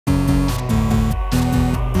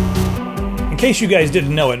case you guys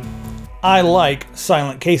didn't know it, I like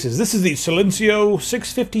silent cases. This is the Silencio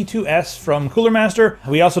 652S from Cooler Master.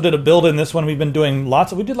 We also did a build in this one. We've been doing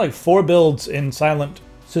lots of, we did like 4 builds in silent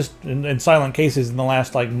cases in the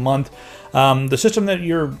last like month. The system that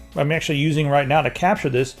I'm actually using right now to capture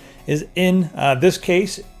this is in this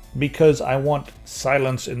case because I want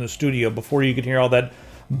silence in the studio before you can hear all that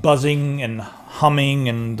buzzing and humming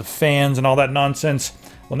and the fans and all that nonsense.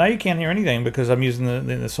 Well, now you can't hear anything because I'm using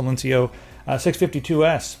the Silencio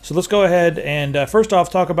 652S. So let's go ahead and first off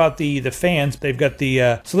talk about the fans. They've got the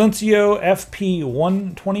Silencio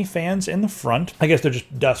FP120 fans in the front. I guess they're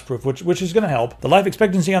just dust proof, which is going to help. The life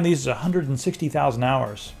expectancy on these is 160,000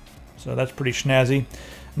 hours. So that's pretty snazzy.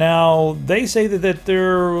 Now, they say that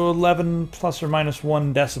they're 11 plus or minus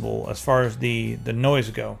 1 decibel as far as the noise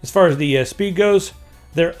go. As far as the speed goes,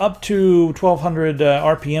 they're up to 1200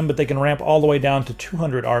 RPM, but they can ramp all the way down to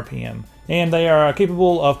 200 RPM. And they are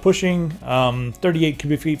capable of pushing 38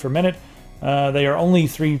 cubic feet per minute. They are only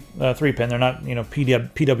 3-pin. They're not, you know,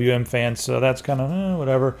 PWM fans, so that's kind of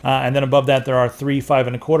whatever. And then above that, there are 3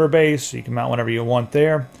 5¼ bass, so you can mount whatever you want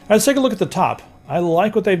there. Let's take a look at the top. I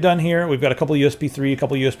like what they've done here. We've got a couple USB 3, a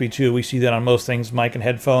couple USB 2. We see that on most things, mic and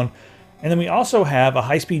headphone. And then we also have a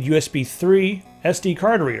high-speed USB 3 SD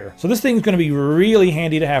card reader. So this thing's going to be really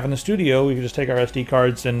handy to have in the studio. We can just take our SD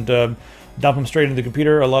cards and dump them straight into the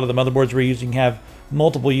computer. A lot of the motherboards we're using have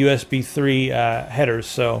multiple USB 3 headers,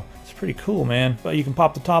 so it's pretty cool, man. But you can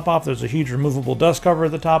pop the top off. There's a huge removable dust cover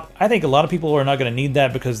at the top. I think a lot of people are not going to need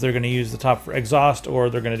that because they're going to use the top for exhaust, or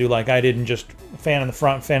they're going to do like I did and just fan in the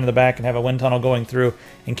front, fan in the back, and have a wind tunnel going through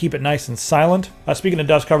and keep it nice and silent. Speaking of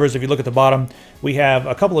dust covers, if you look at the bottom, we have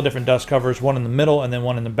a couple of different dust covers, one in the middle and then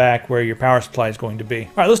one in the back where your power supply is going to be.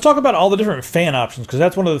 All right, let's talk about all the different fan options, because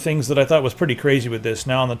that's one of the things that I thought was pretty crazy with this.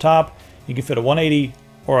 Now on the top, you can fit a 180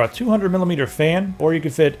 or a 200 millimeter fan, or you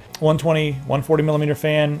could fit 120, 140 millimeter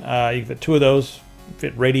fan. You can fit 2 of those,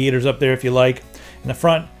 fit radiators up there if you like. In the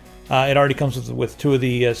front, it already comes with 2 of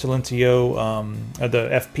the Silencio, the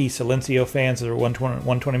FP Silencio fans that are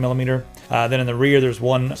 120 millimeter. Then in the rear, there's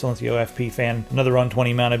one Silencio FP fan, another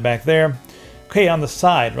 120 mounted back there. Okay, on the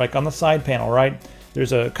side, like on the side panel, right?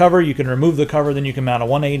 There's a cover. You can remove the cover, then you can mount a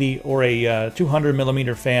 180 or a 200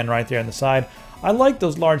 millimeter fan right there on the side. I like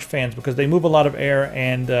those large fans because they move a lot of air,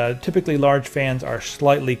 and typically large fans are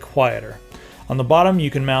slightly quieter. On the bottom, you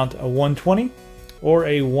can mount a 120 or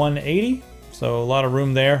a 180, so a lot of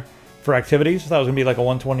room there for activities. I thought it was going to be like a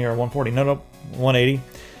 120 or a 140. No, 180.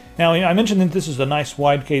 Now, I mentioned that this is a nice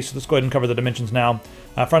wide case, so let's go ahead and cover the dimensions now.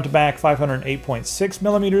 Front to back, 508.6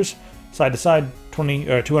 millimeters. Side to side,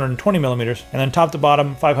 220 millimeters. And then top to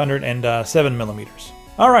bottom, 507 millimeters.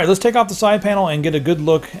 All right, let's take off the side panel and get a good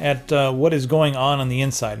look at what is going on the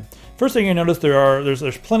inside. First thing you notice,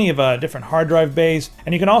 there's plenty of different hard drive bays,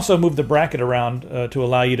 and you can also move the bracket around to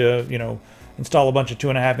allow you to, you know, install a bunch of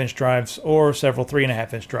 2.5-inch drives or several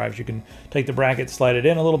 3.5-inch drives. You can take the bracket, slide it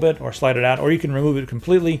in a little bit, or slide it out, or you can remove it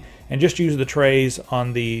completely and just use the trays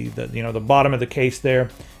on the bottom of the case there.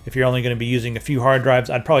 If you're only going to be using a few hard drives,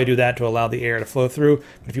 I'd probably do that to allow the air to flow through.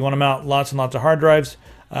 But if you want to mount lots and lots of hard drives,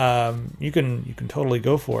 you can totally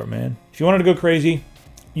go for it, man. If you wanted to go crazy,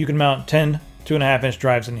 you can mount 10 2.5-inch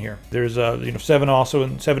drives in here. There's 7 also,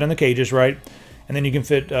 and 7 in the cages, right? And then you can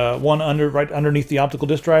fit one right underneath the optical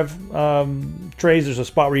disk drive trays. There's a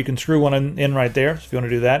spot where you can screw one in right there, so if you want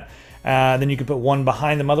to do that. Then you can put one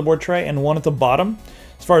behind the motherboard tray and one at the bottom.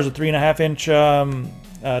 As far as the 3.5-inch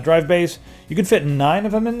drive bays, you can fit 9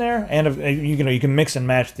 of them in there, and you can mix and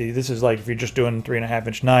match the. This is like if you're just doing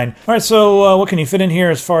 3.5-inch 9. All right, so what can you fit in here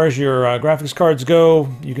as far as your graphics cards go?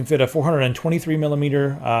 You can fit a 423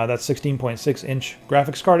 millimeter, that's 16.6-inch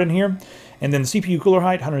graphics card in here, and then the CPU cooler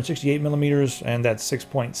height, 168 millimeters, and that's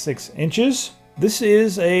 6.6 inches. This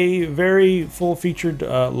is a very full-featured,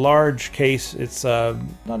 large case. It's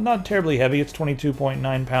not terribly heavy. It's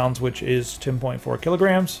 22.9 pounds, which is 10.4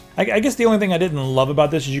 kilograms. I guess the only thing I didn't love about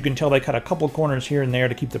this is you can tell they cut a couple of corners here and there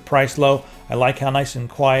to keep the price low. I like how nice and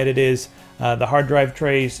quiet it is. The hard drive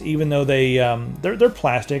trays, even though they're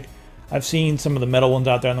plastic, I've seen some of the metal ones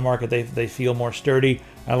out there on the market. They feel more sturdy.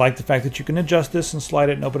 I like the fact that you can adjust this and slide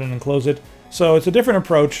it and open it and close it. So it's a different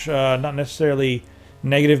approach, not necessarily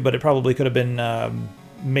negative, but it probably could have been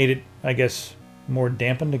made it, I guess, more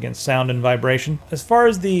dampened against sound and vibration. As far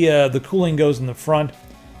as the cooling goes in the front,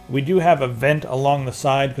 we do have a vent along the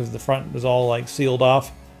side because the front is all like sealed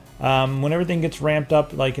off. When everything gets ramped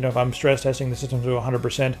up, like, you know, if I'm stress testing the system to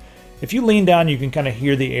 100%, if you lean down, you can kind of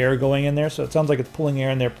hear the air going in there, so it sounds like it's pulling air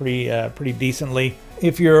in there pretty decently.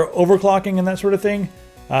 If you're overclocking and that sort of thing,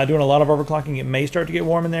 doing a lot of overclocking, it may start to get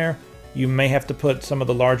warm in there. You may have to put some of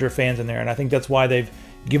the larger fans in there, and I think that's why they've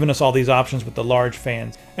giving us all these options with the large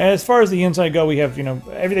fans. As far as the inside go, we have,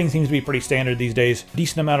 everything seems to be pretty standard these days.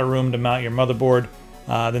 Decent amount of room to mount your motherboard.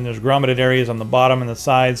 Then there's grommeted areas on the bottom and the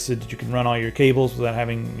sides so that you can run all your cables without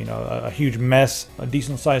having, a huge mess. A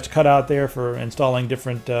decent sized cutout there for installing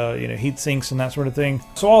different, heat sinks and that sort of thing.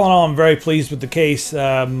 So all in all, I'm very pleased with the case.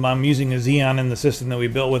 I'm using a Xeon in the system that we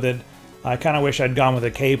built with it. I kind of wish I'd gone with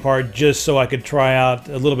a K part just so I could try out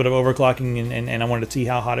a little bit of overclocking and I wanted to see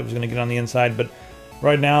how hot it was going to get on the inside. But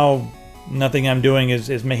right now, nothing I'm doing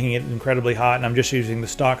is making it incredibly hot, and I'm just using the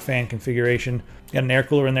stock fan configuration. Got an air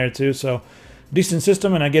cooler in there too, so decent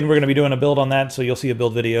system. And again, we're going to be doing a build on that, so you'll see a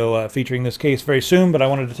build video featuring this case very soon. But I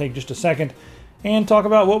wanted to take just a second and talk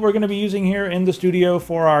about what we're going to be using here in the studio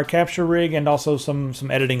for our capture rig, and also some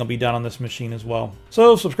editing will be done on this machine as well.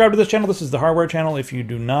 So subscribe to this channel. This is the hardware channel. If you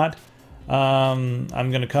do not, I'm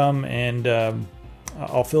going to come and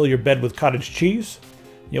I'll fill your bed with cottage cheese.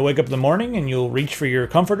 You'll wake up in the morning and you'll reach for your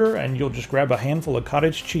comforter and you'll just grab a handful of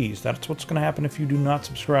cottage cheese. That's what's going to happen if you do not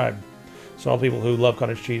subscribe. So all the people who love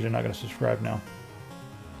cottage cheese are not going to subscribe now.